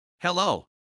Hello.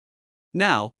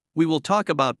 Now, we will talk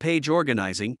about page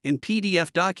organizing in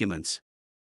PDF documents.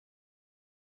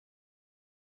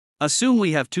 Assume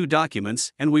we have two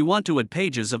documents and we want to add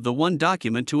pages of the one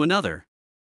document to another.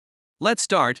 Let's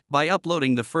start by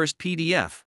uploading the first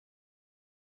PDF.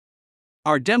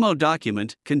 Our demo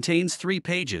document contains 3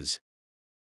 pages.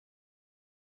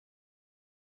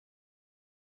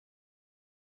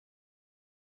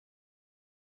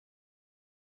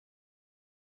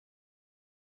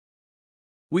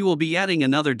 We will be adding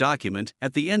another document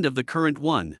at the end of the current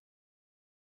one.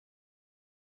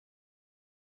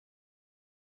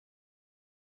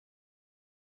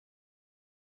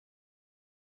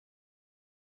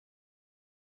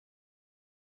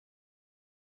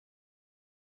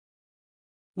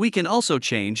 We can also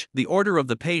change the order of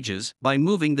the pages by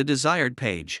moving the desired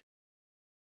page.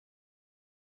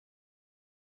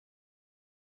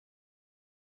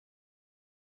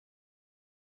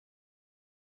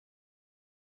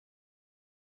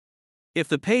 If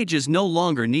the page is no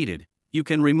longer needed, you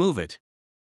can remove it.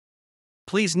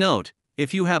 Please note,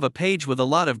 if you have a page with a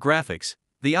lot of graphics,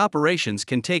 the operations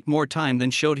can take more time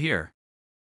than showed here.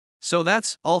 So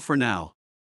that's all for now.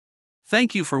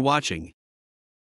 Thank you for watching.